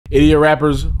Idiot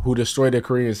rappers who destroy their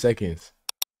career in seconds.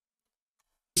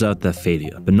 Out their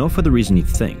failure, but not for the reason you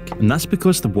think, and that's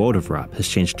because the world of rap has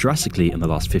changed drastically in the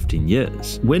last 15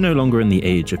 years. We're no longer in the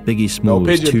age of Biggie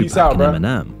Smalls, Tupac, and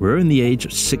Eminem. We're in the age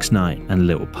of 6ix9ine and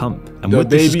Lil Pump. And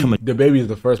the baby is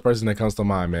the first person that comes to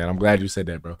mind, man. I'm glad you said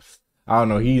that, bro. I don't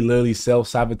know. He literally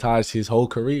self-sabotaged his whole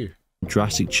career.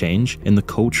 Drastic change in the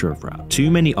culture of rap.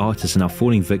 Too many artists are now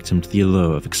falling victim to the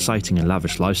allure of exciting and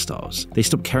lavish lifestyles. They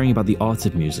stop caring about the art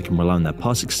of music and rely on their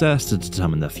past success to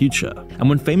determine their future. And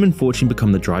when fame and fortune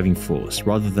become the driving force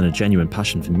rather than a genuine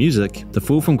passion for music, the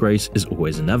fall from grace is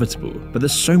always inevitable. But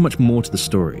there's so much more to the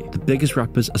story. The biggest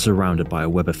rappers are surrounded by a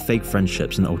web of fake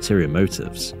friendships and ulterior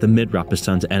motives. The mid rappers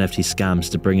turn to NFT scams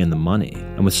to bring in the money.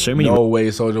 And with so many— No way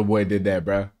Soulja Boy did that,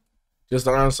 bro. Just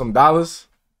to earn some dollars?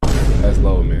 That's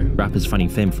low, man. Rappers finding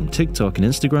fame from TikTok and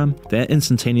Instagram, their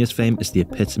instantaneous fame is the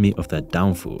epitome of their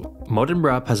downfall. Modern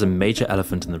rap has a major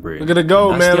elephant in the room. Look at it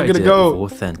go, man. Look at it go.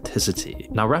 Authenticity.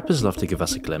 Now, rappers love to give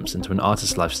us a glimpse into an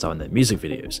artist's lifestyle in their music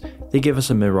videos. They give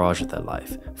us a mirage of their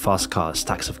life. Fast cars,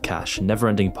 stacks of cash,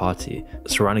 never-ending party,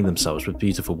 surrounding themselves with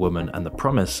beautiful women and the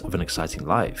promise of an exciting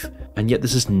life. And yet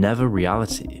this is never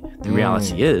reality. The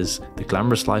reality is, the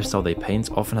glamorous lifestyle they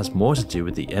paint often has more to do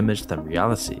with the image than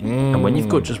reality. And when you've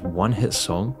got just one hit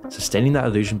song, sustaining that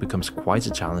illusion becomes quite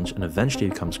a challenge and eventually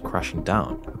comes crashing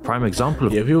down. A prime example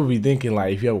of— Yeah, people be thinking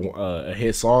like if you have a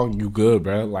hit song, you good,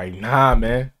 bro. Like, nah,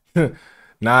 man.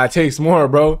 Nah, it takes more,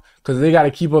 bro. Because they got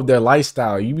to keep up their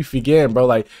lifestyle. You be forgetting, bro.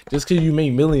 Like, just because you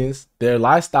make millions, their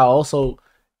lifestyle also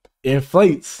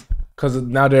inflates. Because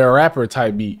now they're a rapper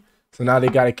type beat. So now they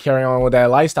got to carry on with that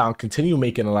lifestyle and continue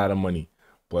making a lot of money.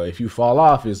 But if you fall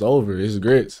off, it's over. It's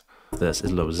grits. This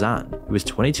is Lil Xan, who was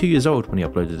 22 years old when he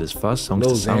uploaded his first songs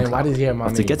to SoundCloud. Why does he have my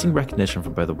After name, getting bro? recognition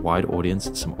from both a wide audience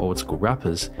and some old school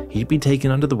rappers, he'd been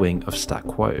taken under the wing of Stat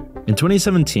Quo. In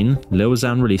 2017, Lil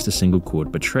Xan released a single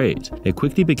called Betrayed. It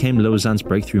quickly became Lil Xan's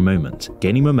breakthrough moment,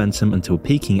 gaining momentum until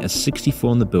peaking at 64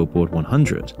 on the Billboard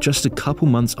 100, just a couple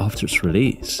months after its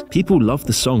release. People loved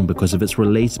the song because of its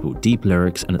relatable, deep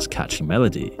lyrics and its catchy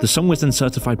melody. The song was then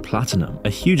certified platinum, a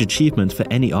huge achievement for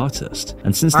any artist.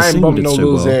 And since the single did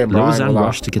so well, Lil Xan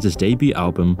rushed to get his debut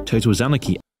album, Total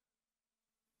Xanarchy.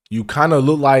 You kind of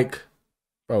look like,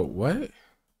 bro, what?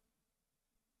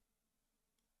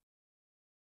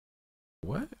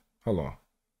 What? Hold on.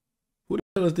 Who the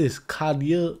hell is this?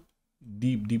 Kadia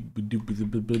deep, blah,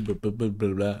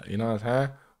 blah. You know what I'm saying?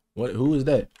 What? Who is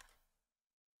that?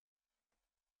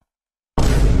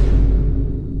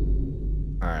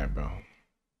 All right, bro.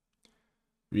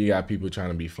 We got people trying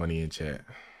to be funny in chat.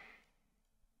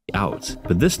 Out,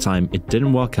 but this time it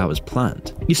didn't work out as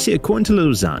planned. You see, according to Lil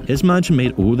Xan, his manager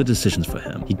made all the decisions for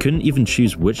him. He couldn't even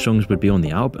choose which songs would be on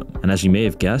the album, and as you may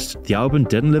have guessed, the album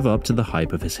didn't live up to the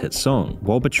hype of his hit song.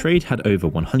 While Betrayed had over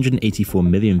 184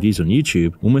 million views on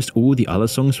YouTube, almost all the other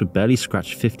songs would barely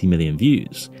scratch 50 million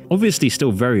views. Obviously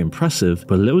still very impressive,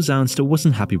 but Lil Xan still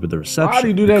wasn't happy with the reception. Why do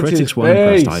you do that? The critics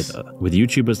weren't impressed either, with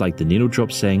YouTubers like The Needle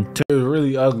Drop saying, "It was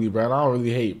really ugly, bro. I don't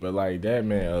really hate, but like that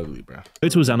man ugly, bro."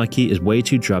 Total Xanarchy is way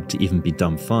too drugged to even be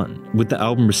dumb fun, with the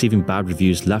album receiving bad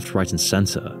reviews left, right, and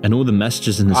center, and all the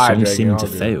messages in the song seeming to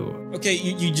fail. Okay,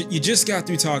 you just got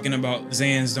through talking about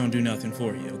Xans don't do nothing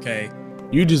for you, okay?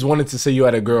 You just wanted to say you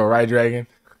had a girl, right, Dragon?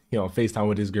 You know, FaceTime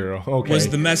with this girl. Okay. Was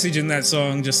the message in that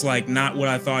song just like not what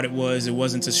I thought it was? It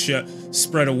wasn't to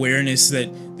spread awareness that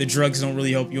the drugs don't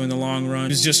really help you in the long run. It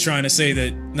was just trying to say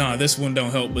that, nah, this one don't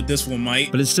help, but this one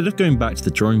might. But instead of going back to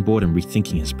the drawing board and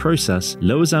rethinking his process,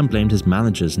 Lil Xan blamed his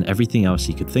managers and everything else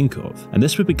he could think of. And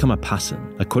this would become a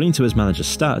pattern. According to his manager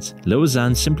Stat, Lil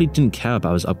Xan simply didn't care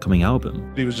about his upcoming album.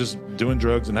 He was just doing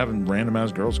drugs and having random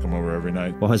ass girls come over every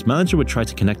night. While his manager would try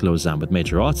to connect Lil Xan with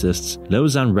major artists, Lil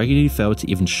Xan regularly failed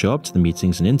to even show up to the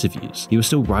meetings and interviews. He was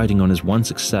still riding on his one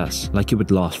success like it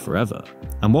would last forever.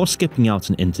 And while skipping out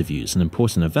on interviews and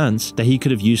important events that he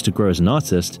could have used to grow as an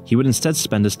artist, he would instead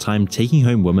spend his time taking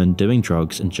home women, doing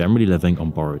drugs, and generally living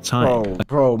on borrowed time.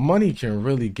 Bro, money can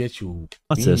really get you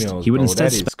artist, females, he would bro.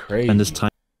 instead spend his time.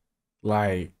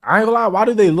 Like, I ain't gonna lie, why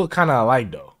do they look kind of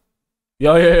alike though?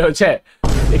 Yo, chat.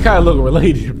 They kind of look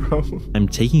related, bro. I'm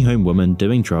taking home women,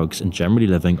 doing drugs, and generally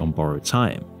living on borrowed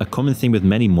time. A common theme with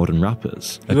many modern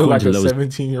rappers. You look like a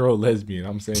 17-year-old lesbian,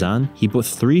 I'm saying. Xan, he bought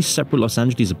 3 separate Los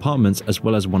Angeles apartments as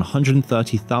well as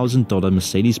 $130,000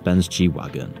 Mercedes-Benz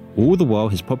G-Wagon. All the while,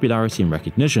 his popularity and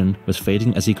recognition was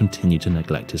fading as he continued to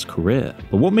neglect his career.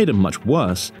 But what made it much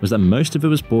worse was that most of it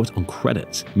was bought on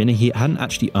credit, meaning he hadn't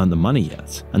actually earned the money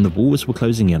yet, and the walls were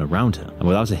closing in around him. And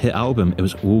without a hit album, it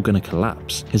was all gonna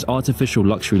collapse. His artificial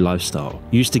luxury lifestyle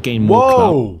used to gain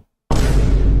more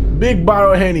clout. Big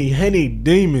bottle of Henny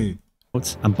Demon.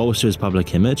 and bolster his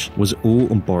public image was all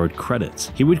on borrowed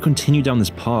credit. He would continue down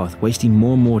this path, wasting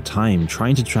more and more time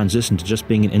trying to transition to just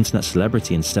being an internet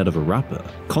celebrity instead of a rapper,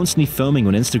 constantly filming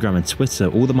on Instagram and Twitter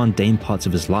all the mundane parts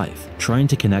of his life, trying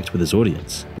to connect with his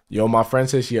audience. Yo, my friend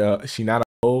says she not a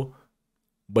hoe,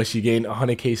 but she gained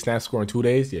 100K snap score in 2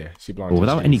 days. Yeah, she belongs. But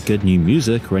without any good new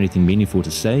music or anything meaningful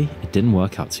to say, it didn't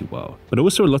work out too well. But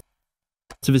also a lot of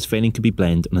his failing could be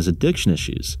blamed on his addiction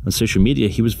issues. On social media,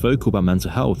 he was vocal about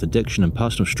mental health, addiction, and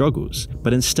personal struggles,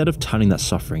 but instead of turning that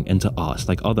suffering into art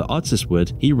like other artists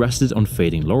would, he rested on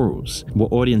fading laurels.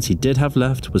 What audience he did have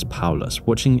left was powerless,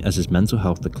 watching as his mental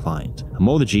health declined. And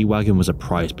while the G-Wagon was a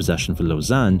prized possession for Lil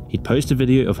Xan, he'd post a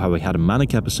video of how he had a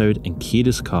manic episode and keyed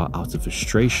his car out of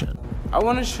frustration. I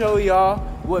want to show y'all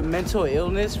what mental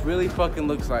illness really fucking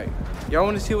looks like. Y'all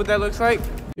want to see what that looks like?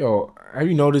 Yo, have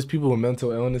you noticed people with mental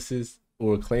illnesses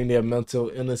or claim they have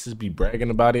mental illnesses be bragging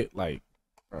about it? Like,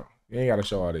 bro, you ain't gotta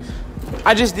show all this.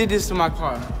 I just did this to my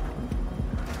car.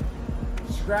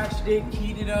 Scratched it,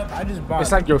 keyed it up. I just bought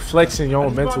It's like you're flexing your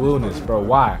own mental illness, bro.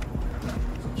 Why?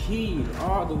 keyed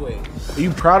all the way. Are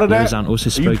you proud of Lil that? Xan also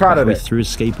Are you spoke proud about of how he that? threw his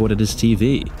skateboard at his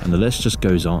TV, and the list just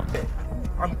goes on.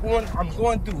 I'm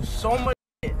going through so much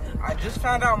shit. I just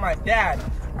found out my dad.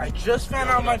 I just found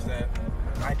out my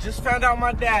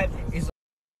dad is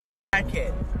a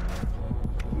crackhead.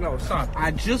 No, stop.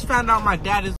 I just found out my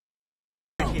dad is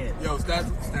a crackhead. Yo,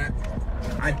 stat.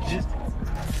 I just.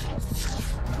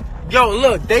 Yo,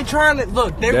 look, they trying to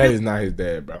look. They That is not his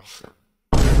dad, bro.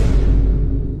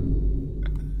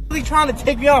 really trying to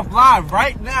take me off live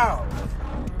right now.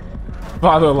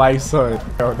 Father like son.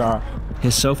 Hell nah.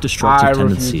 His I self-destructive refuse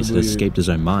tendencies to had believe it. escaped his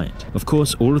own mind. Of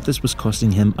course, all of this was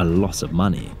costing him a lot of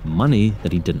money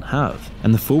that he didn't have.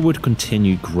 And the fall would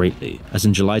continue greatly, as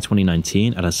in July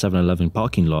 2019 at a 7-Eleven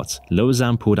parking lot, Lil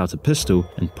Xan pulled out a pistol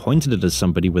and pointed it at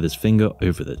somebody with his finger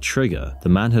over the trigger. The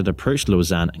man had approached Lil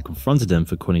Xan and confronted him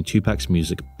for calling Tupac's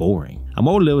music boring. And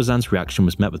while Lil Xan's reaction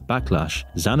was met with backlash,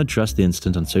 Xan addressed the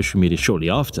incident on social media shortly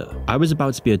after. "I was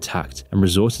about to be attacked and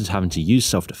resorted to having to use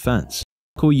self-defense.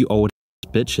 Call you old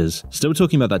bitches, still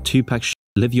talking about that Tupac shit,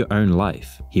 live your own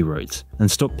life," he wrote,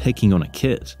 and stop picking on a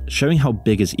kid, showing how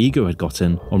big his ego had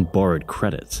gotten on borrowed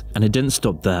credit. And it didn't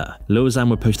stop there. Lil Xan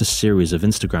would post a series of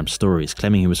Instagram stories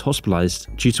claiming he was hospitalized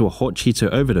due to a hot Cheeto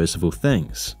overdose of all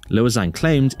things. Lil Xan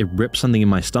claimed it ripped something in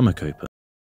my stomach open.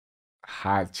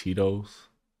 Hot Cheetos.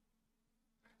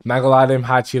 Not gonna lie, them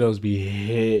hot Cheetos be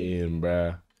hitting,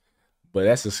 bruh. But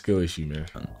that's a skill issue, man.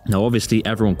 Now obviously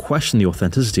everyone questioned the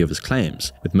authenticity of his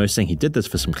claims, with most saying he did this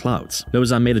for some clout. Lil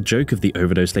Xan made a joke of the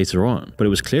overdose later on, but it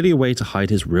was clearly a way to hide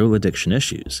his real addiction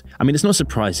issues. I mean, it's not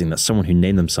surprising that someone who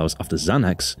named themselves after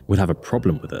Xanax would have a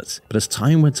problem with it, but as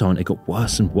time went on it got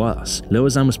worse and worse. Lil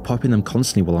Xan was popping them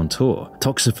constantly while on tour,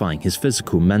 toxifying his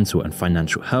physical, mental and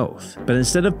financial health. But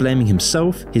instead of blaming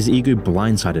himself, his ego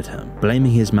blindsided him,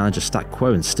 blaming his manager Stat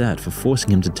Quo instead for forcing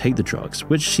him to take the drugs,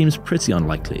 which seems pretty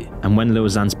unlikely. And when Lil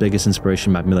Xan's biggest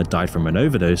inspiration, Mac Miller, died from an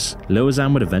overdose, Lil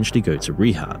Xan would eventually go to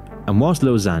rehab. And whilst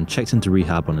Lil Xan checked into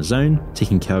rehab on his own,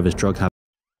 taking care of his drug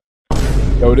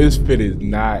Yo, this fit is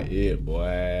not it,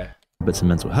 boy. habits and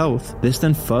mental health, this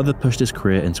then further pushed his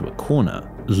career into a corner.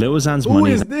 Lil Xan's Who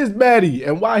money is this baddie?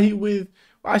 And why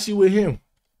she with him?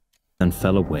 then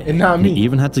fell away. And not he me.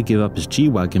 even had to give up his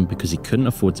G-Wagon because he couldn't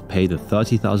afford to pay the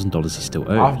 $30,000 he still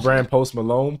owed. Off-brand Post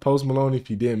Malone. Post Malone if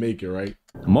he didn't make it, right?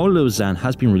 And while Lil Xan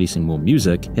has been releasing more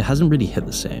music, it hasn't really hit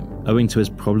the same. Owing to his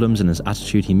problems and his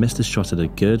attitude, he missed his shot at a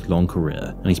good, long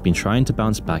career, and he's been trying to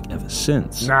bounce back ever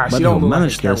since. Nah, she Whether don't he'll look like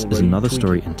manage a this camera is ready another tweaking.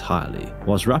 story entirely.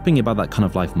 Whilst rapping about that kind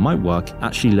of life might work,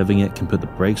 actually living it can put the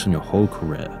brakes on your whole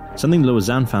career. Something Lil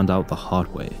Xan found out the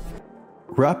hard way.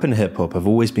 Rap and hip-hop have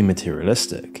always been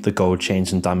materialistic. The gold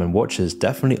chains and diamond watches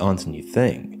definitely aren't a new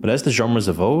thing. But as the genres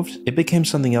evolved, it became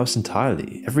something else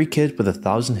entirely. Every kid with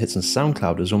 1,000 hits on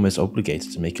SoundCloud is almost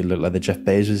obligated to make it look like the Jeff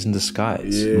Bezos in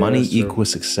disguise. Yeah, Money that's true.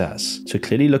 equals success. So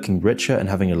clearly looking richer and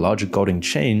having a larger golden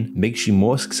chain makes you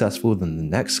more successful than the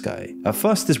next guy. At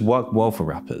first this worked well for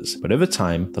rappers, but over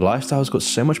time, the lifestyles got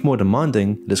so much more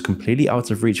demanding that it's completely out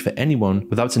of reach for anyone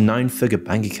without a 9-figure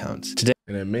bank account. Today,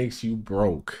 And it makes you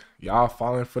broke. Y'all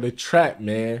falling for the trap,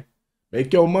 man.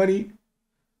 Make your money,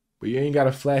 but you ain't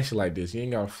gotta flash it like this. You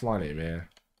ain't gotta flaunt it, man.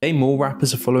 more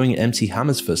rappers are following MC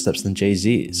Hammer's footsteps than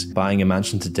Jay-Z's, buying a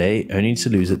mansion today only to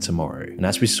lose it tomorrow. And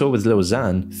as we saw with Lil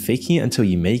Xan, faking it until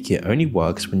you make it only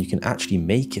works when you can actually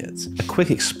make it. A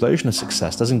quick explosion of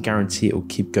success doesn't guarantee it will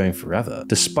keep going forever,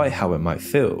 despite how it might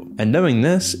feel. And knowing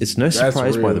this, it's no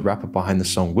surprise why real. the rapper behind the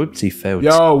song Whoopty failed.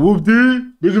 Yo,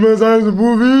 whoop-dee, Benjamin Science a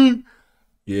movie.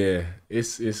 Yeah,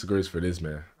 it's grace for this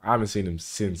man. I haven't seen him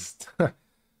since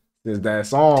There's that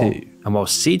song. too. And while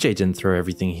CJ didn't throw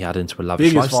everything he had into a lavish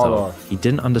Biggest fall lifestyle, off. he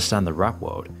didn't understand the rap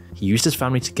world. He used his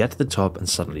family to get to the top and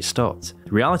suddenly stopped.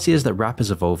 The reality is that rap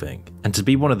is evolving, and to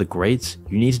be one of the greats,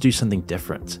 you need to do something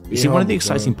different. You see, one of the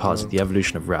exciting parts of the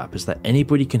evolution of rap is that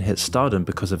anybody can hit stardom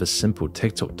because of a simple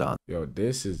TikTok dance. Yo,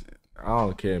 this is, I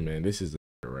don't care, man. This is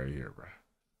the right here, bro.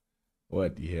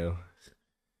 What the hell?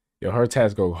 Yo, her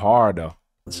tats go hard, though.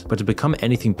 But to become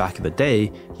anything back in the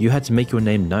day, you had to make your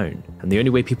name known, and the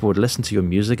only way people would listen to your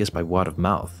music is by word of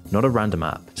mouth, not a random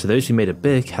app. So those who made it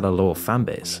big had a loyal fan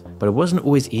base, but it wasn't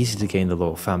always easy to gain the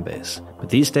loyal fan base. But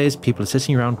these days, people are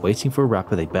sitting around waiting for a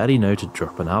rapper they barely know to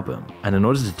drop an album, and in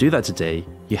order to do that today,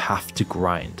 you have to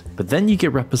grind. But then you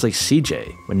get rappers like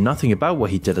CJ, when nothing about what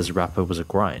he did as a rapper was a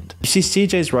grind. You see,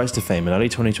 CJ's rise to fame in early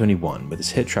 2021 with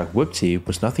his hit track Whoopty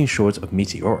was nothing short of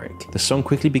meteoric. The song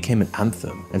quickly became an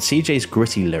anthem, and CJ's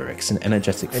gritty lyrics and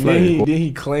energetic And flow. then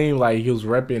he claimed like he was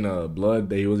repping Blood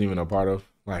that he wasn't even a part of.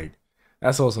 Like,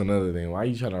 that's also another thing. Why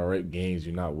you trying to rep games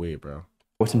you're not with, bro?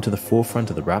 Brought him to the forefront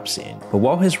of the rap scene. But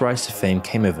while his rise to fame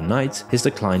came overnight, his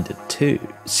decline did too.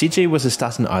 CJ was a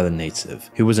Staten Island native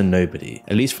who was a nobody,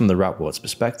 at least from the rap world's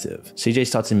perspective. CJ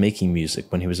started making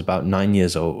music when he was about 9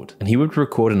 years old, and he would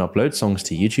record and upload songs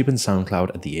to YouTube and SoundCloud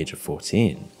at the age of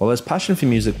 14. While his passion for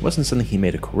music wasn't something he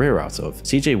made a career out of,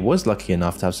 CJ was lucky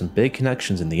enough to have some big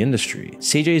connections in the industry.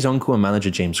 CJ's uncle and manager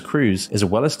James Cruz is a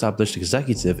well-established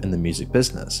executive in the music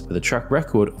business, with a track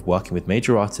record of working with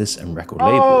major artists and record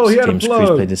labels. he had a James plug.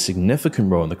 Cruz played a significant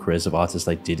role in the careers of artists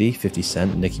like Diddy, 50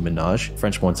 Cent, Nicki Minaj,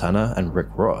 French Montana, and Rick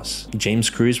Ross. James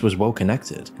Cruz was well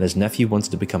connected, and his nephew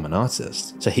wanted to become an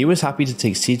artist, so he was happy to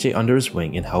take CJ under his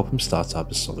wing and help him start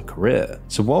up a solid career.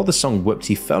 So while the song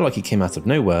Whoopty felt like he came out of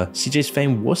nowhere, CJ's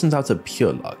fame wasn't out of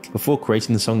pure luck. Before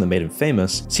creating the song that made him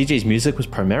famous, CJ's music was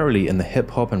primarily in the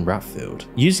hip-hop and rap field.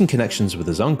 Using connections with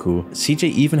his uncle, CJ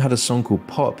even had a song called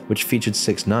Pop, which featured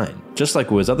 6ix9ine. Just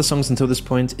like all his other songs until this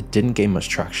point, it didn't gain much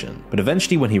traction, but eventually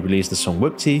when he released the song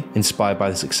Whoopty, inspired by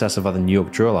the success of other New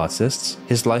York drill artists,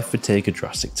 his life would take a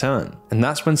drastic turn. And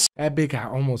that's when That big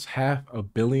got almost 500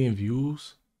 million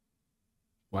views.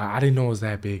 Wow, I didn't know it was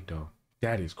that big though.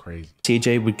 That is crazy.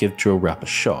 CJ would give drill rap a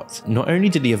shot. Not only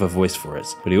did he have a voice for it,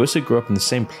 but he also grew up in the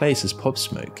same place as Pop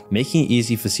Smoke, making it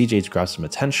easy for CJ to grab some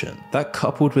attention. That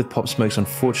coupled with Pop Smoke's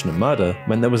unfortunate murder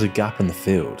meant there was a gap in the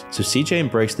field. So CJ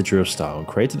embraced the drill style and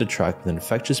created a track with an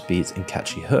infectious beat and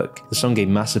catchy hook. The song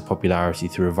gained massive popularity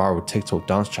through a viral TikTok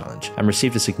dance challenge and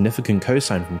received a significant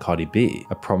co-sign from Cardi B,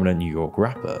 a prominent New York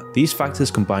rapper. These factors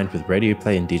combined with radio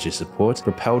play and DJ support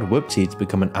propelled Whoopty to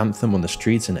become an anthem on the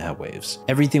streets and airwaves.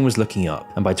 Everything was looking up,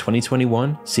 and by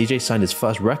 2021, CJ signed his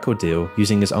first record deal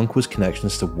using his uncle's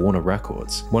connections to Warner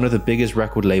Records, one of the biggest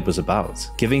record labels about,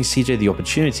 giving CJ the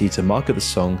opportunity to market the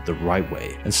song the right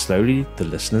way, and slowly the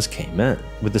listeners came in,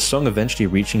 with the song eventually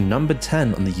reaching number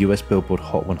 10 on the US Billboard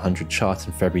Hot 100 chart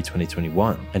in February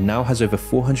 2021, and now has over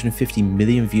 450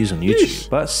 million views on YouTube.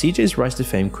 But CJ's rise to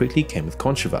fame quickly came with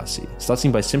controversy,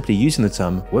 starting by simply using the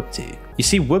term Whoopty. You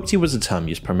see, Whoopty was a term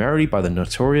used primarily by the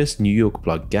notorious New York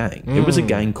Blood Gang. It was a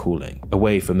gang calling, a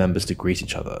way for members to greet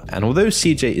each other. And although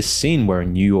CJ is seen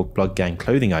wearing New York Blood Gang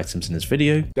clothing items in his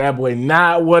video, That boy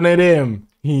not one of them.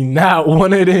 He not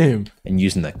one of them. and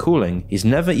using their calling, he's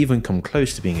never even come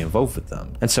close to being involved with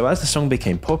them. And so as the song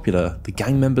became popular, the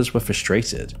gang members were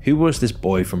frustrated. Who was this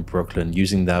boy from Brooklyn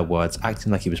using their words,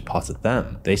 acting like he was part of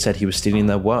them? They said he was stealing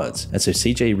their words, and so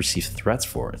CJ received threats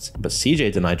for it. But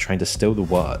CJ denied trying to steal the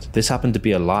word. This happened to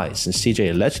be a lie, since CJ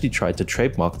allegedly tried to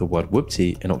trademark the word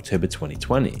Whoopty in October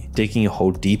 2020, digging a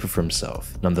hole deeper for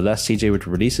himself. Nonetheless, CJ would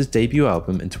release his debut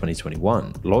album in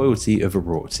 2021, Loyalty Over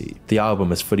Royalty. The album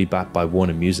was fully backed by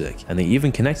Warner Music, and they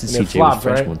even connected And it CJ flopped, with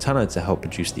French right? Montana to help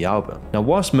produce the album. Now,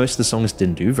 whilst most of the songs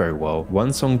didn't do very well,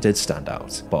 one song did stand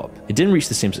out, Bob. It didn't reach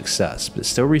the same success, but it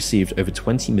still received over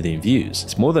 20 million views.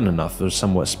 It's more than enough for a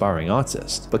somewhat aspiring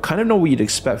artist, but kind of not what you'd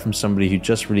expect from somebody who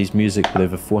just released music with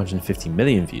over 450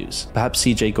 million views. Perhaps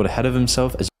CJ got ahead of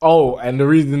himself as Oh, and the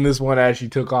reason this one actually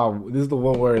took off, this is the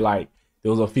one where like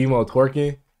there was a female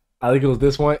twerking. I think it was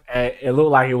this one, and it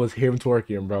looked like it was him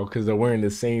twerking, bro, because they're wearing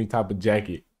the same type of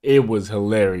jacket. It was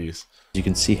hilarious. you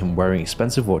can see him wearing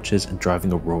expensive watches and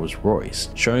driving a Rolls Royce,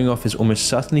 showing off his almost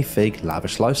certainly fake,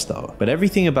 lavish lifestyle. But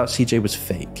everything about CJ was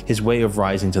fake. His way of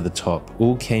rising to the top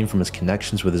all came from his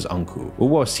connections with his uncle, all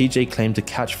while CJ claimed to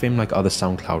catch fame like other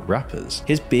SoundCloud rappers.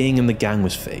 His being in the gang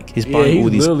was fake. His buying he's all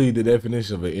these literally the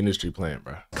definition of an industry plant,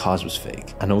 bro. cars was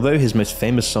fake. And although his most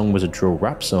famous song was a drill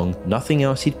rap song, nothing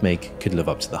else he'd make could live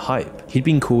up to the hype. He'd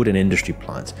been called an industry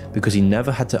plant because he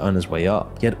never had to earn his way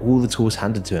up. He had all the tools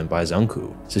handed to him by his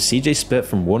uncle. So CJ split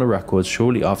from Warner Records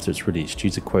shortly after its release due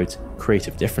to, quote,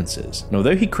 creative differences. And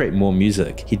although he'd create more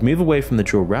music, he'd move away from the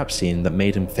drill rap scene that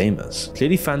made him famous.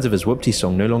 Clearly fans of his Whoopty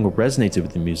song no longer resonated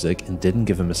with the music and didn't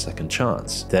give him a second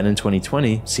chance. Then in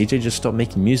 2020, CJ just stopped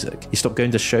making music. He stopped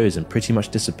going to shows and pretty much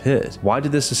disappeared. Why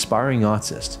did this aspiring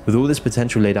artist, with all this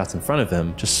potential laid out in front of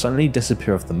him, just suddenly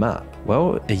disappear off the map?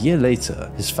 Well, a year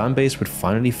later, his fanbase would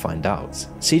finally find out.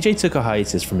 CJ took a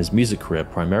hiatus from his music career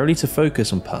primarily to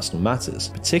focus on personal matters,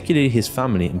 particularly his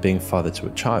family and being father to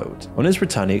a child. On his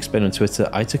return, he explained on Twitter,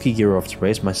 "I took a year off to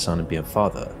raise my son and be a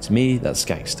father. To me, that's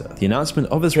gangster." The announcement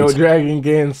of his return Dragon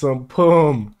getting some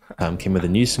pum. came with a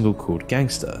new single called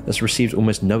Gangster that's received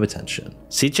almost no attention.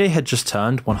 CJ had just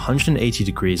turned 180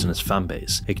 degrees on his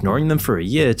fanbase, ignoring them for a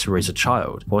year to raise a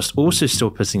child, whilst also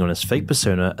still putting on his fake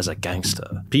persona as a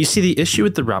gangster. But you see, the issue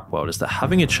with the rap world is that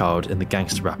having a child in the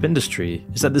gangster rap industry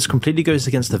is that this completely goes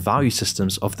against the value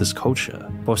systems of this culture.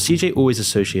 While CJ always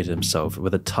associated himself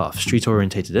with a tough,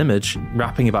 street-orientated image,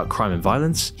 rapping about crime and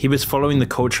violence, he was following the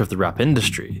culture of the rap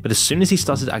industry. But as soon as he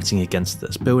started acting against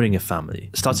this, building a family,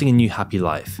 starting a new happy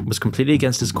life, was completely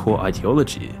against his core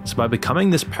ideology. So by becoming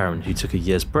this parent who took a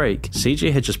year's break,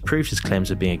 CJ had just proved his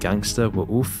claims of being a gangster were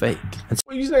all fake. And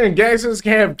What you saying? Gangsters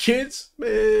can have kids,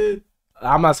 man?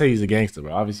 I'm not saying he's a gangster,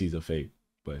 bro. Obviously he's a fake,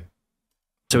 but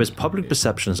so his public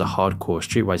perception as a hardcore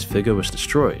streetwise figure was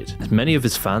destroyed, and many of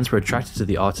his fans were attracted to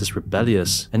the artist's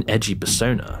rebellious and edgy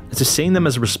persona. And so seeing them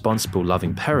as a responsible,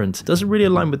 loving parent doesn't really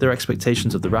align with their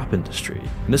expectations of the rap industry,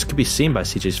 and this could be seen by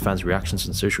CJ's fans' reactions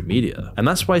on social media. And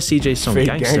that's why CJ's song Fake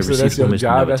Gangster gangster, received that's your almost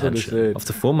job, no that's what it attention. said.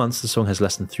 After 4 months, the song has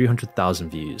less than 300,000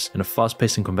 views. In a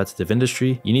fast-paced and competitive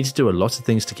industry, you need to do a lot of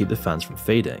things to keep the fans from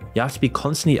fading. You have to be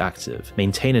constantly active,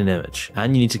 maintain an image,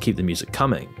 and you need to keep the music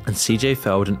coming. And CJ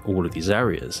failed in all of these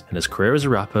areas, and his career as a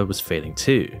rapper was failing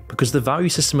too, because the value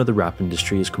system of the rap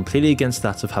industry is completely against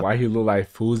that of having why he look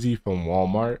like Fousey from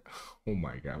Walmart? Oh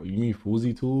my god, you mean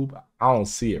Fousey Tube? I don't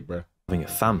see it, bro. a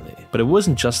family. But it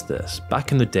wasn't just this.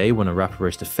 Back in the day when a rapper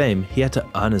rose to fame, he had to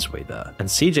earn his way there, and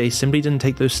CJ simply didn't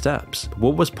take those steps. But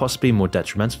what was possibly more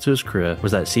detrimental to his career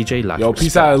was that CJ lacked respect.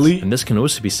 Peace out, Elite. And this can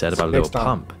also be said about Lil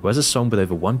Pump, who has a song with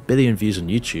over 1 billion views on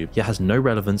YouTube, yet has no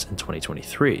relevance in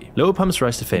 2023. Lil Pump's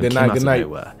rise to fame came out of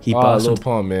nowhere. He burst Lil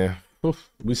Pump, man.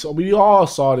 We all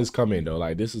saw this coming though.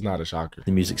 Like, this is not a shocker.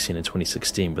 The music scene in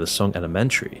 2016 with the song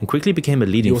Elementary, and quickly became a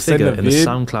leading figure in the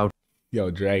SoundCloud. Yo,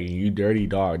 Dragon, you dirty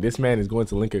dog. This man is going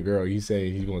to link a girl. He's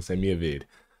saying he's going to send me a vid.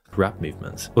 Rap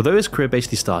movement. Although his career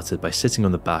basically started by sitting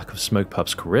on the back of Smoke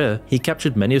Pup's career, he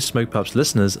captured many of Smoke Pup's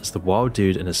listeners as the wild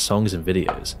dude in his songs and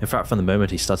videos. In fact, from the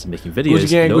moment he started making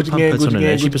videos, Lil Pump put on an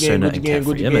edgy persona and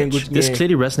carefree image. This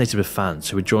clearly resonated with fans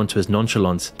who were drawn to his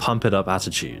nonchalant, pump it up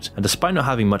attitude. And despite not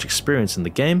having much experience in the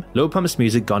game, Lil Pump's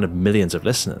music garnered millions of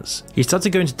listeners. He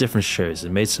started going to different shows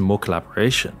and made some more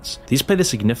collaborations. These played a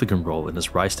significant role in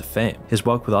his rise to fame. His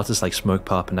work with artists like Smoke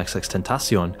Pup and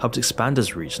XXXTentacion helped expand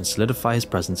his reach and solidify his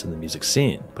presence in the music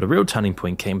scene. But a real turning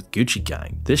point came with Gucci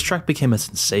Gang. This track became a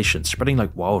sensation, spreading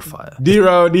like wildfire.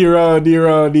 D-Roll.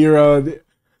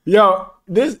 Yo,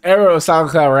 this era of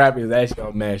SoundCloud rap is actually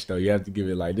unmatched though. You have to give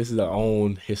it, like, this is our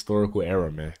own historical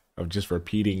era, man, of just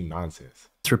repeating nonsense.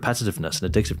 Its repetitiveness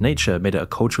and addictive nature made it a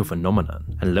cultural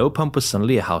phenomenon, and Lil Pump was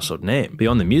suddenly a household name.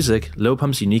 Beyond the music, Lil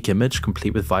Pump's unique image,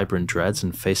 complete with vibrant dreads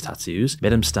and face tattoos,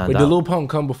 made him stand out. Did Lil Pump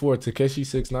come before Tekashi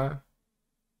 6ix9ine?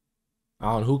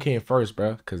 I don't know who came first,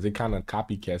 bro, because they kind of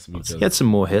copycats of each other. He had some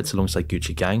more hits alongside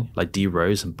Gucci Gang, like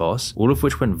D-Rose and Boss, all of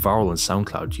which went viral on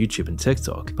SoundCloud, YouTube, and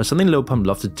TikTok. But something Lil Pump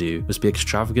loved to do was be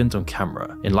extravagant on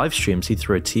camera. In live streams, he'd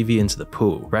throw a TV into the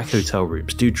pool, wreck hotel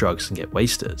rooms, do drugs, and get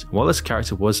wasted. And while this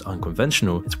character was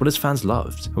unconventional, it's what his fans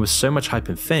loved. And with so much hype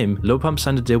and fame, Lil Pump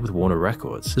signed a deal with Warner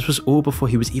Records. This was all before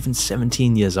he was even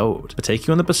 17 years old. But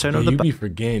taking on the persona of the you be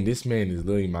forgetting, this man is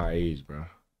literally my age, bro.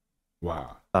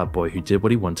 Wow. Bad boy who did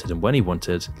what he wanted and when he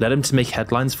wanted led him to make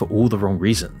headlines for all the wrong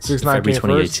reasons. In 6ix9ine February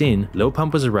 2018, Lil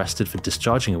Pump was arrested for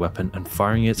discharging a weapon and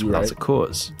firing it without a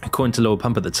cause. According to Lil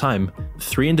Pump at the time,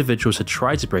 3 individuals had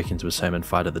tried to break into his home and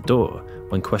fired at the door.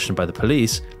 When questioned by the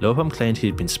police, Lil Pump claimed he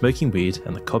had been smoking weed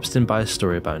and the cops didn't buy a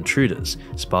story about intruders,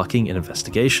 sparking an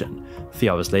investigation. A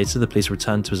few hours later, the police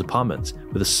returned to his apartment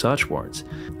with a search warrant,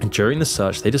 and during the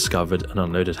search they discovered an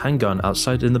unloaded handgun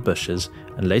outside in the bushes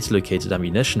and later located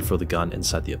ammunition for the gun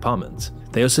inside the apartment.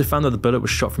 They also found that the bullet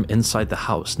was shot from inside the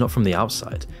house, not from the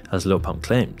outside, as Lil Pump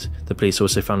claimed. The police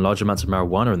also found large amounts of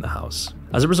marijuana in the house.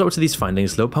 As a result of these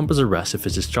findings, Lil Pump was arrested for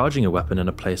discharging a weapon in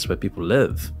a place where people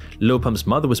live. Lil Pump's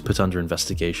mother was put under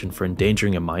investigation for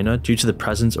endangering a minor due to the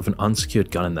presence of an unsecured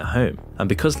gun in their home. And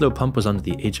because Lil Pump was under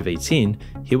the age of 18,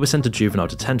 he was sent to juvenile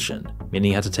detention,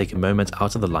 meaning he had to take a moment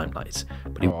out of the limelight.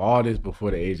 But all this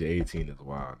before the age of 18 is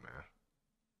wild, man.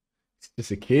 Just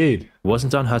a kid.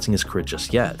 Wasn't done hurting his career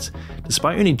just yet.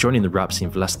 Despite only joining the rap scene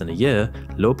for less than a year,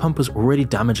 Lil Pump was already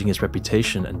damaging his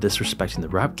reputation and disrespecting the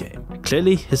rap game.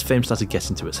 Clearly, his fame started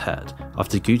getting to his head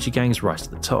after Gucci Gang's rise to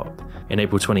the top. In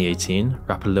April 2018,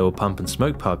 rapper Lil Pump and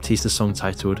Smoke Pub teased a song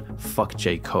titled "Fuck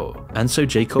J. Cole," and so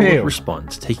J. Cole would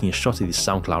respond, taking a shot at these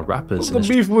SoundCloud rappers. What's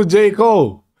the beef with J.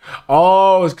 Cole?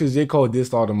 Oh, it's because J. Cole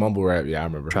dissed all the mumble rap. Yeah, I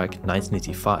remember. Track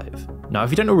 1985. Now,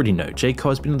 if you don't already know, J. Cole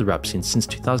has been in the rap scene since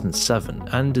 2007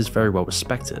 and is very well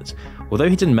respected. Although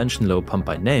he didn't mention Lil Pump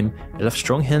by name, it left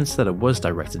strong hints that it was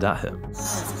directed at him.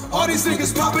 All these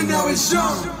niggas popping now is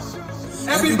young.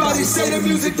 Everybody say the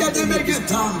music that they make is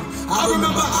dumb. I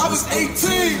remember I was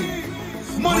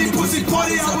 18. Money, pussy,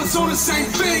 party, I was on the same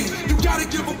thing. You gotta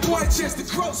give a boy a chance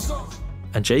to grow some.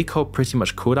 And J. Cole pretty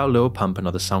much called out Lil Pump and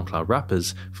other SoundCloud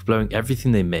rappers for blowing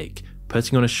everything they make,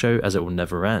 putting on a show as it will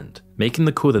never end, making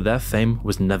the call that their fame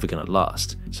was never gonna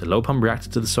last. So Lil Pump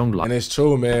reacted to the song live. And it's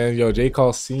true, man. Yo, J.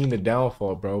 Cole seen the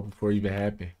downfall, bro, before it even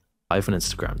happened. Live on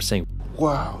Instagram, saying,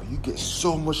 "Wow, you get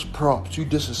so much props. You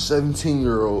just a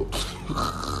 17-year-old.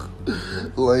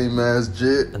 Lame ass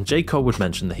jit." And J. Cole would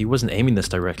mention that he wasn't aiming this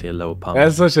directly at Lil Pump.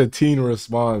 That's such a teen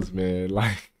response, man.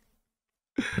 Like,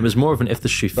 it was more of an if the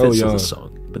shoe fits of the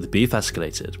song, but the beef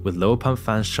escalated, with Lil Pump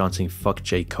fans chanting "fuck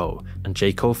J. Cole" and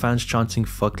J. Cole fans chanting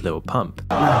 "fuck Lil Pump."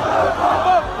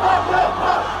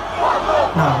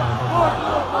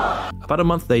 About a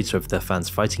month later of their fans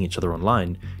fighting each other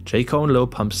online, J. Cole and Lil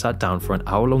Pump sat down for an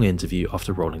hour-long interview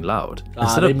after Rolling Loud.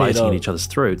 Instead of biting at each other's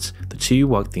throats, the two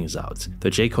worked things out, though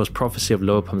J. Cole's prophecy of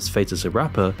Lil Pump's fate as a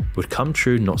rapper would come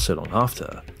true not so long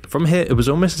after. From here, it was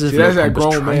almost as if Lil Pump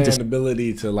was trying to...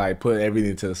 ability to like put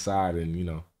everything to the side and, you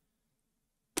know,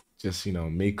 just, you know,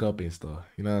 make up and stuff.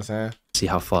 You know what I'm saying? See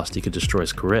how fast he could destroy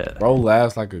his career. Bro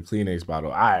laughs like a Kleenex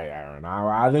bottle. All right, Aaron.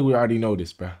 I think we already know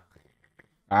this, bro.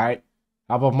 All right.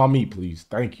 Hop off my meat, please.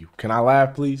 Thank you. Can I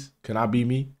laugh, please? Can I be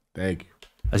me? Thank you.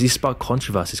 As he sparked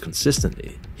controversies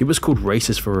consistently, he was called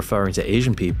racist for referring to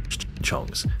Asian people as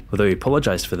chongs, although he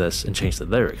apologized for this and changed the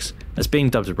lyrics, as being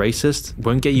dubbed racist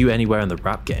won't get you anywhere in the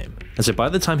rap game. And so by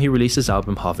the time he released his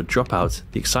album Harvard Dropout,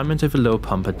 the excitement over Lil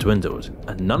Pump had dwindled,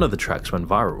 and none of the tracks went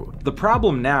viral. The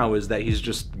problem now is that he's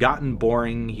just gotten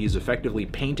boring, he's effectively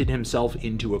painted himself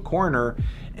into a corner,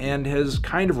 and has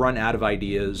kind of run out of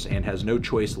ideas and has no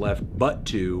choice left but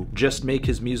to just make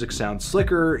his music sound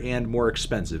slicker and more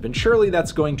expensive. And surely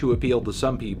that's going to appeal to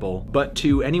some people, but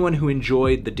to anyone who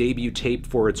enjoyed the debut tape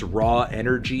for its raw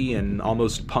energy and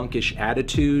almost punkish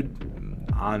attitude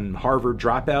on Harvard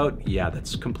Dropout, yeah,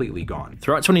 that's completely gone.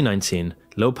 Throughout 2019,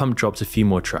 Lil Pump dropped a few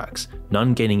more tracks,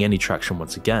 none gaining any traction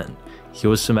once again. He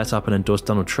also met up and endorsed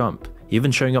Donald Trump, even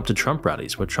showing up to Trump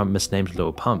rallies where Trump misnamed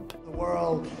Lil Pump. The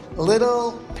world,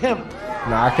 Little Pimp.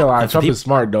 Nah, I can't lie. Trump is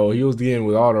smart though. He was dealing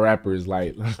with all the rappers.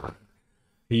 Like,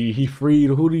 he freed.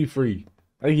 Who did he free?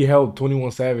 I think he helped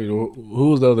 21 Savage. Who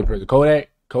was the other person?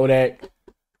 Kodak,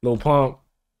 Lil Pump.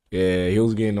 Yeah, he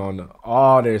was getting on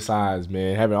all their sides,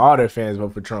 man, having all their fans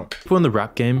vote for Trump. People in the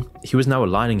rap game, he was now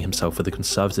aligning himself with a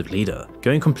conservative leader,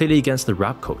 going completely against the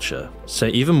rap culture, so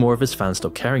even more of his fans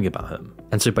stopped caring about him.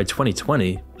 And so by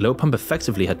 2020, Lil Pump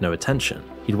effectively had no attention.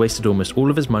 He'd wasted almost all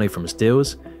of his money from his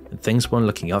deals, and things weren't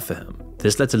looking up for him.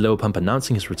 This led to Lil Pump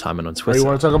announcing his retirement on Twitter. Hey, you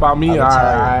want to talk about me? All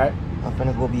right. I'm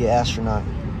finna go be an astronaut.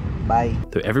 Bye.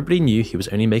 Though everybody knew he was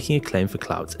only making a claim for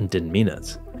clout and didn't mean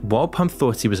it. While Pump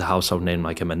thought he was a household name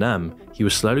like Eminem, he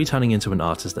was slowly turning into an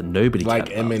artist that nobody cared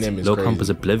about. Eminem is Lil crazy. Pump was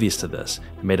oblivious to this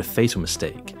and made a fatal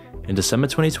mistake. In December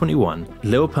 2021,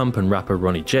 Lil Pump and rapper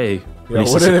Ronnie J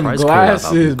released a surprise collab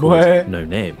album called No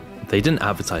Name. They didn't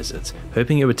advertise it,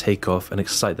 hoping it would take off and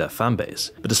excite their fanbase.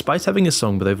 But despite having a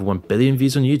song with over 1 billion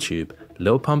views on YouTube,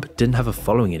 Lil Pump didn't have a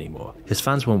following anymore. His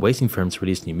fans weren't waiting for him to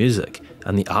release new music,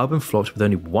 and the album flopped with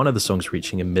only one of the songs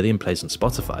reaching 1 million plays on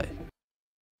Spotify.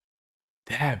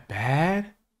 That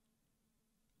bad?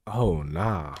 Oh,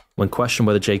 nah. When questioned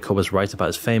whether J. Cole was right about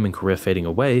his fame and career fading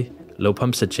away, Lil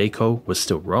Pump said J. Cole was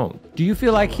still wrong. Do you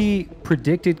feel like he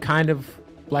predicted kind of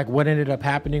like what ended up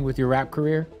happening with your rap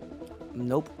career?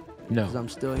 Nope. No. Because I'm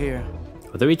still here.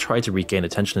 Although he tried to regain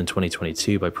attention in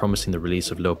 2022 by promising the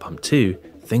release of Lil Pump 2,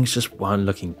 things just weren't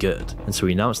looking good, and so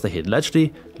he announced that he had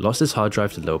allegedly lost his hard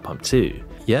drive to Lil Pump 2.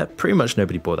 Yet, pretty much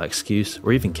nobody bought that excuse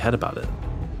or even cared about it.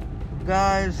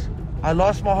 Guys, I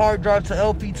lost my hard drive to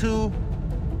LP2.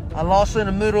 I lost it in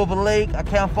the middle of a lake. I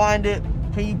can't find it.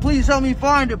 Can you please help me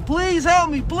find it? Please help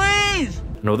me, please!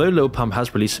 And although Lil Pump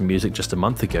has released some music just a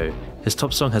month ago, his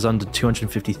top song has under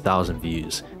 250,000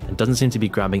 views and doesn't seem to be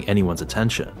grabbing anyone's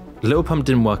attention. Lil Pump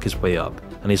didn't work his way up,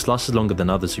 and he's lasted longer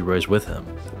than others who rose with him,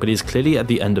 but he is clearly at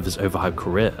the end of his overhyped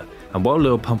career, And while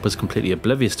Lil Pump was completely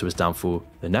oblivious to his downfall,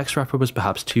 the next rapper was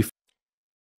perhaps too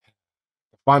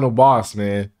Final boss,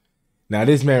 man. Now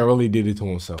this man really did it to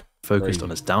himself. focused on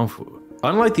his downfall.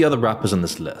 Unlike the other rappers on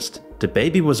this list,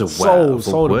 DaBaby was aware Sold of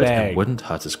what the would bag. and wouldn't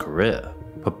hurt his career.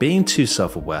 But being too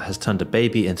self-aware has turned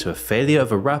DaBaby into a failure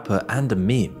of a rapper and a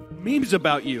meme. Memes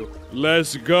about you.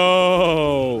 Let's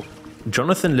go.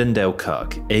 Jonathan Lindale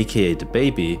Kirk, aka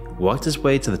DaBaby, worked his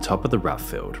way to the top of the rap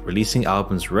field, releasing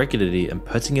albums regularly and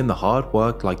putting in the hard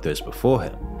work like those before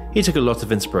him. He took a lot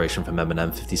of inspiration from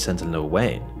Eminem, 50 Cent and Lil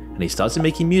Wayne, and he started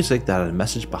making music that had a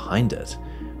message behind it.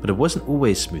 But it wasn't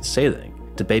always smooth sailing.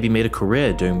 DaBaby made a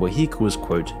career doing what he calls,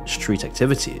 quote, street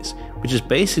activities, which is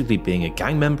basically being a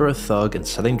gang member, a thug, and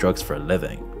selling drugs for a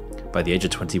living. By the age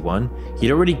of 21,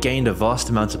 he'd already gained a vast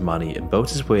amount of money and built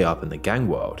his way up in the gang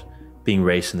world. Being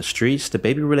raised in the streets,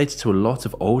 DaBaby related to a lot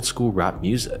of old school rap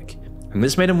music, and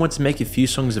this made him want to make a few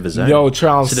songs of his own. Yo,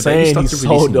 Charles so DaBaby saying he started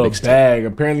sold releasing the mixtapes. bag.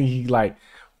 Apparently he like,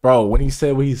 bro, when he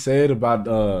said what he said about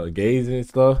gays and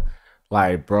stuff,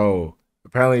 like, bro,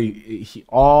 apparently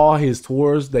all his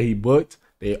tours that he booked,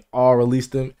 they all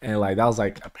released them, and like that was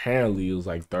like apparently it was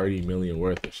like 30 million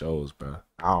worth of shows, bro.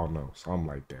 I don't know, something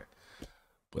like that.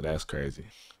 But that's crazy.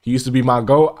 He used to be my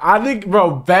GOAT. I think,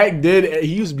 bro, back then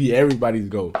he used to be everybody's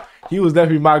GOAT. He was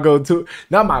definitely my GOAT too.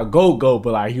 Not my GOAT,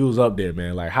 but like he was up there,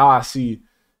 man. Like how I see,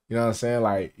 you know what I'm saying?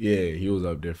 Like, yeah, he was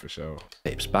up there for sure.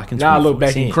 Tapes back in Now I 2014, look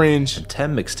back and cringe. and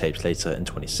 10 mixtapes later in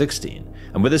 2016.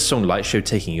 And with his song Light Show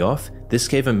taking off, this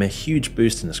gave him a huge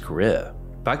boost in his career.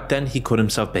 Back then he called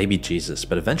himself Baby Jesus,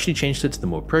 but eventually changed it to the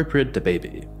more appropriate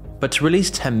DaBaby. But to release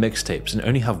 10 mixtapes and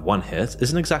only have one hit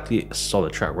isn't exactly a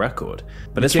solid track record.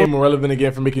 But it's Became relevant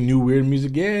again for making new weird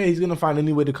music. Yeah, he's gonna find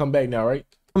any way to come back now, right?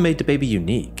 what made DaBaby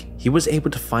unique. He was able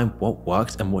to find what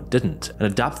worked and what didn't, and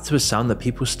adapted to a sound that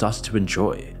people started to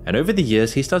enjoy. And over the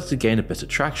years, he started to gain a bit of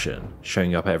traction,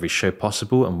 showing up at every show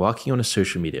possible and working on a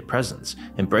social media presence.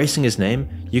 Embracing his name,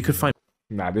 you could find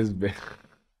Nah, this is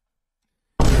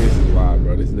wild,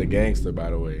 bro. This is a gangster, by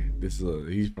the way.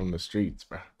 He's from the streets,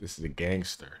 bro. This is a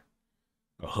gangster,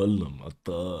 a hoodlum, a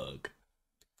thug.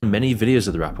 many videos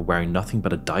of the rapper wearing nothing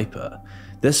but a diaper.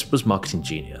 This was marketing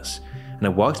genius, and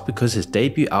it worked because his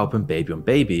debut album Baby on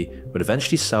Baby would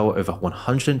eventually sell over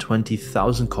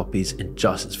 120,000 copies in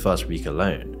just its first week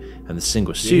alone, and the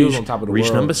single he was Suge on top of the reached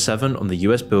world. number 7 on the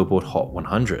US Billboard Hot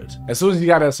 100. As soon as he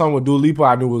got that song with Dua Lipa,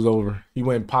 I knew it was over. He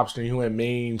went pop stream, he went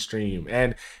mainstream,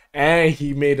 and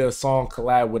he made a song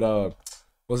collab with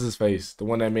what's his face, the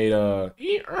one that made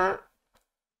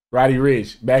Roddy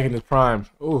Ricch back in his prime.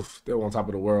 Oof, they were on top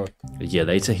of the world. A year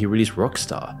later, he released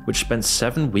Rockstar, which spent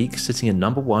 7 weeks sitting at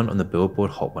number 1 on the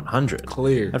Billboard Hot 100.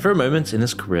 Clear. And for a moment in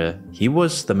his career, he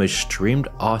was the most streamed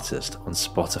artist on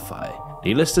Spotify.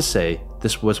 Needless to say,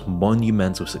 this was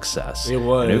monumental success. It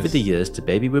was. And over the years,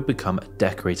 DaBaby would become a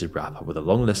decorated rapper with a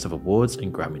long list of awards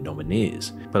and Grammy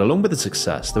nominees. But along with the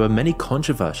success, there were many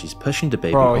controversies pushing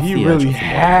DaBaby Bro, off he the really edge of the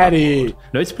had modern it. world.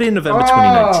 Notably in November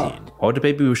 2019, while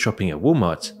DaBaby was shopping at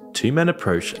Walmart, 2 men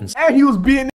approached and And he was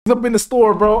beating niggas up in the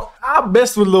store, bro. I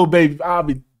mess with Lil Baby. I'll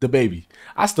be DaBaby.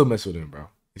 I still mess with him, bro.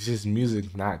 It's just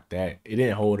music, not that. It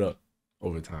didn't hold up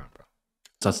over time, bro.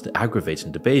 started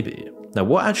aggravating DaBaby. Now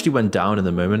what actually went down in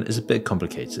the moment is a bit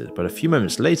complicated, but a few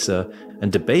moments later,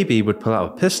 and DaBaby would pull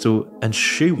out a pistol and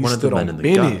shoot one of the stood men on in the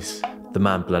business. gut. The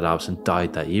man bled out and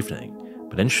died that evening.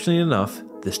 But interestingly enough,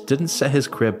 this didn't set his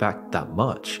career back that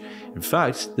much. In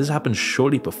fact, this happened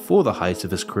shortly before the height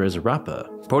of his career as a rapper.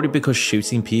 Probably because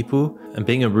shooting people and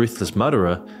being a ruthless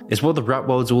murderer is what the rap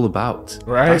world's all about.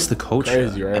 Right? That's the culture,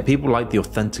 Crazy, right? and people like the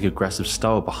authentic aggressive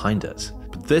style behind it.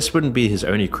 But this wouldn't be his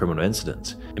only criminal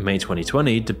incident. In May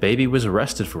 2020, DaBaby was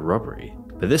arrested for robbery.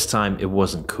 But this time, it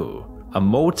wasn't cool. A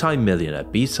multi-millionaire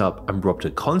beat up and robbed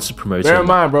a concert promoter. Bear in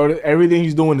mind, bro, everything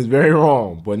he's doing is very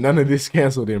wrong, but none of this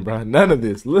canceled him, bro. None of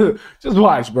this. Look, just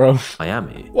watch, bro.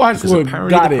 Miami. Watch because what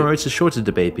apparently got the it. promoter shorted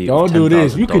DaBaby. Don't do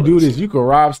this. You could do this. You could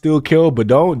rob, steal, kill, but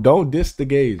don't diss the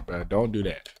gays, bro. Don't do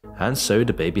that. And so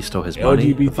DaBaby stole his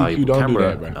money, a LGBTQ, valuable don't do camera,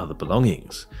 that, bro. and other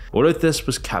belongings. All of this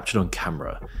was captured on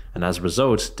camera, and as a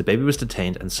result, DaBaby was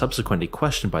detained and subsequently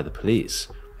questioned by the police.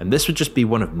 And this would just be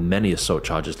one of many assault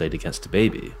charges laid against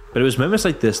DaBaby. But it was moments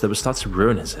like this that would start to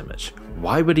ruin his image.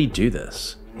 Why would he do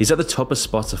this? He's at the top of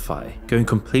Spotify, going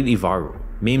completely viral,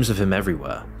 memes of him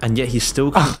everywhere, and yet he's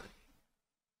still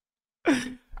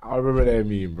I remember that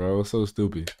meme, bro. So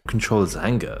stupid. control his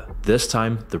anger. This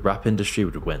time, the rap industry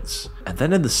would wince. And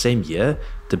then in the same year,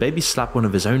 DaBaby slapped one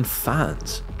of his own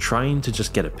fans, trying to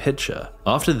just get a picture.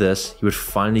 After this, he would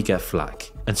finally get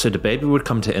flack, And so DaBaby would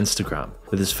come to Instagram,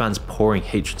 with his fans pouring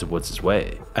hatred towards his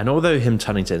way. And although him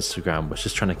turning to Instagram was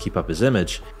just trying to keep up his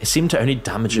image, it seemed to only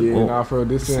damage it more. Nah, for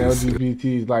this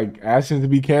LGBT, like, asking to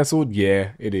be canceled,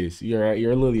 yeah, it is. You're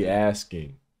literally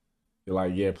asking. You're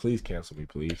like, yeah, please cancel me,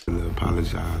 please. I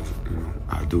apologize,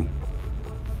 I do.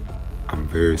 I'm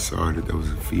very sorry that there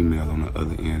was a female on the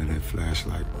other end of that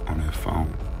flashlight on that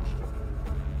phone.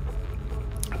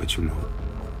 But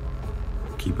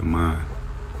keep in mind,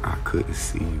 I couldn't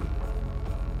see you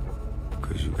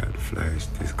because you got the flash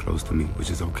this close to me, which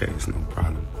is okay, it's no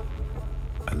problem.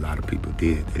 A lot of people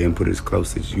did. They didn't put it as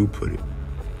close as you put it,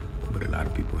 but a lot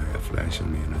of people had flash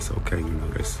on me, and that's okay,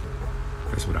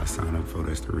 that's what I signed up for.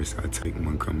 That's the risk I take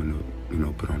when coming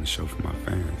to, put on the show for my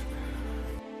fans.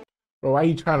 Bro, why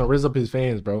you trying to rizz up his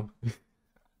fans, bro?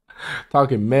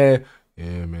 Talking mad.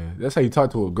 Yeah, man. That's how you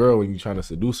talk to a girl when you're trying to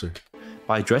seduce her.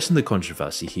 By addressing the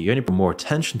controversy, he only brought more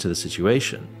attention to the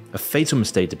situation. A fatal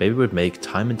mistake DaBaby would make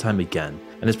time and time again,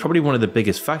 and is probably one of the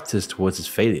biggest factors towards his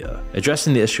failure,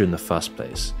 addressing the issue in the first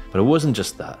place. But it wasn't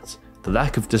just that. The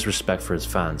lack of disrespect for his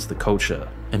fans, the culture,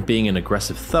 and being an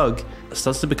aggressive thug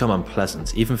starts to become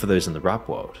unpleasant even for those in the rap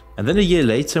world. And then a year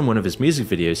later, in one of his music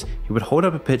videos, he would hold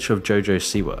up a picture of JoJo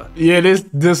Siwa. Yeah,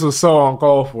 this was so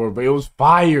uncalled for, but it was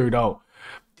fire though.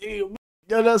 Damn,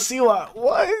 JoJo Siwa,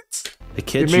 what? The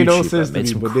kid's YouTuber made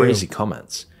some crazy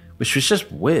comments, which was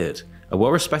just weird. A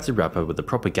well-respected rapper with a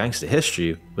proper gangster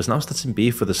history was now starting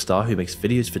beef with a star who makes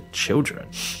videos for children.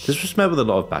 This was met with a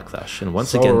lot of backlash, and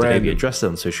once again DaBaby addressed it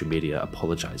on social media,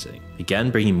 apologizing. Again,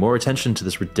 bringing more attention to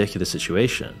this ridiculous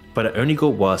situation. But it only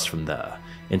got worse from there.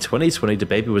 In 2020,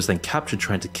 DaBaby was then captured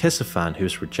trying to kiss a fan who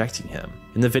was rejecting him.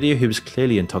 In the video, he was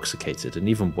clearly intoxicated, and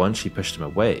even once she pushed him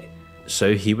away.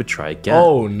 So he would try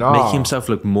again, making himself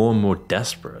look more and more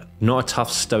desperate. Not a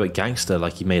tough, stoic gangster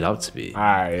like he made out to be.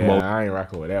 I ain't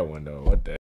rocking with that one though. What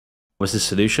the? Was his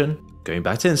solution? Going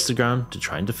back to Instagram to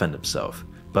try and defend himself.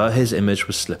 But his image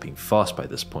was slipping fast by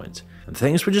this point, and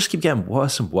things would just keep getting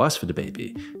worse and worse for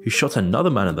DaBaby, who shot another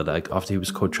man in the leg after he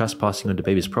was caught trespassing on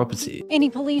DaBaby's property. Any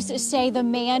police say the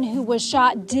man who was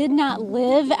shot did not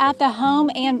live at the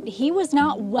home and he was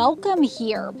not welcome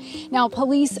here. Now,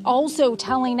 police also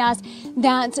telling us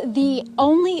that the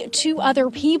only two other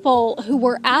people who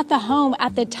were at the home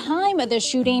at the time of the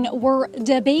shooting were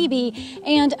DaBaby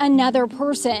and another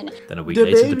person. Then a week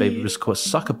later, DaBaby was caught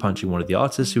sucker punching one of the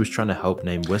artists who was trying to help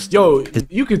name Wisdom. Yo,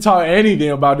 you can talk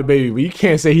anything about DaBaby, but you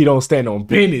can't say he don't stand on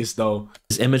business though.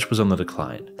 His image was on the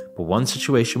decline, but one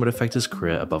situation would affect his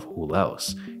career above all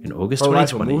else. In August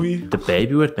 2020,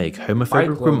 DaBaby would make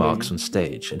homophobic remarks on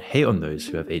stage and hate on those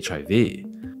who have HIV.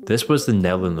 This was the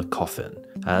nail in the coffin,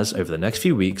 as over the next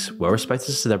few weeks,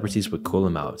 well-respected celebrities would call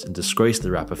him out and disgrace the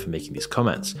rapper for making these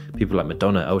comments. People like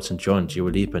Madonna, Elton John,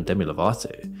 Dua Lipa, and Demi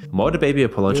Lovato. And while DaBaby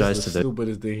apologized to the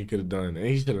stupidest thing he could have done, and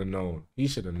he should have known. He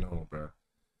should have known, bro.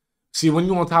 See, when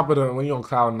you're on top of when you're on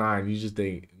cloud nine, you just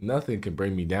think nothing can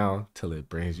bring me down till it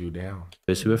brings you down.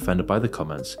 Those who were offended by the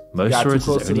comments, most saw it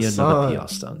as only another PR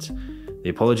stunt. The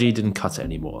apology didn't cut it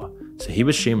anymore, so he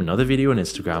would stream another video on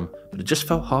Instagram, but it just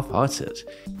felt half-hearted.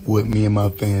 What me and my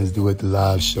fans do at the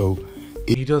live show.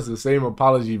 He does the same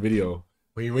apology video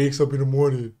when he wakes up in the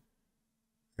morning.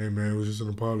 Hey man, it was just an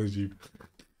apology.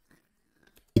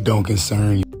 It don't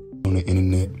concern you on the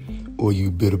internet, or you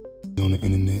bitter on the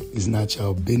internet. It's not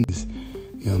y'all business.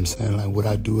 You know what I'm saying? Like what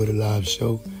I do at a live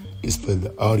show is for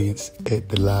the audience at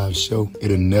the live show.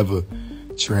 It'll never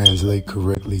translate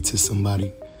correctly to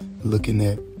somebody looking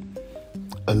at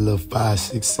a little 5,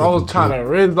 6, 7. I was trying to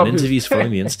rizz up in interviews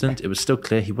following the incident, it was still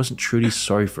clear he wasn't truly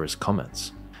sorry for his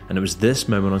comments. And it was this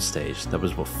moment on stage that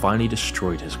was what finally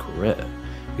destroyed his career.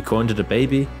 According to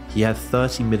DaBaby, he had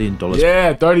 $30 million.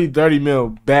 Yeah, 30 mil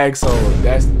bag sold.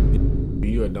 That's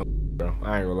you a dumb bro.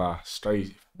 I ain't gonna lie,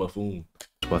 straight buffoon.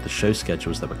 Worth of show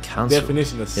schedules that were cancelled.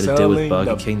 Definition of he had a deal with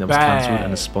Burger King that was cancelled,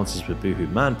 and the sponsors with Boohoo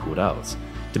Man pulled out.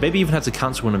 DaBaby even had to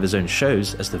cancel one of his own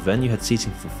shows as the venue had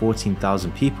seating for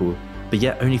 14,000 people, but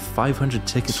yet only 500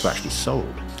 tickets were actually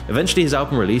sold. Eventually his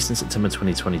album released in September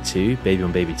 2022, Baby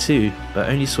on Baby 2, but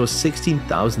only saw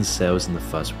 16,000 sales in the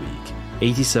first week,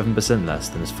 87% less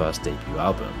than his first debut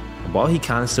album. And while he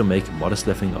can still make a modest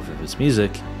living off of his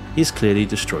music, he's clearly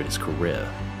destroyed his career.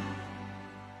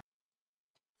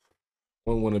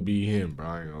 Wouldn't want to be him, bro.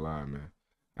 I ain't gonna lie, man.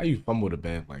 How you fumble the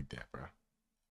bag like that, bro?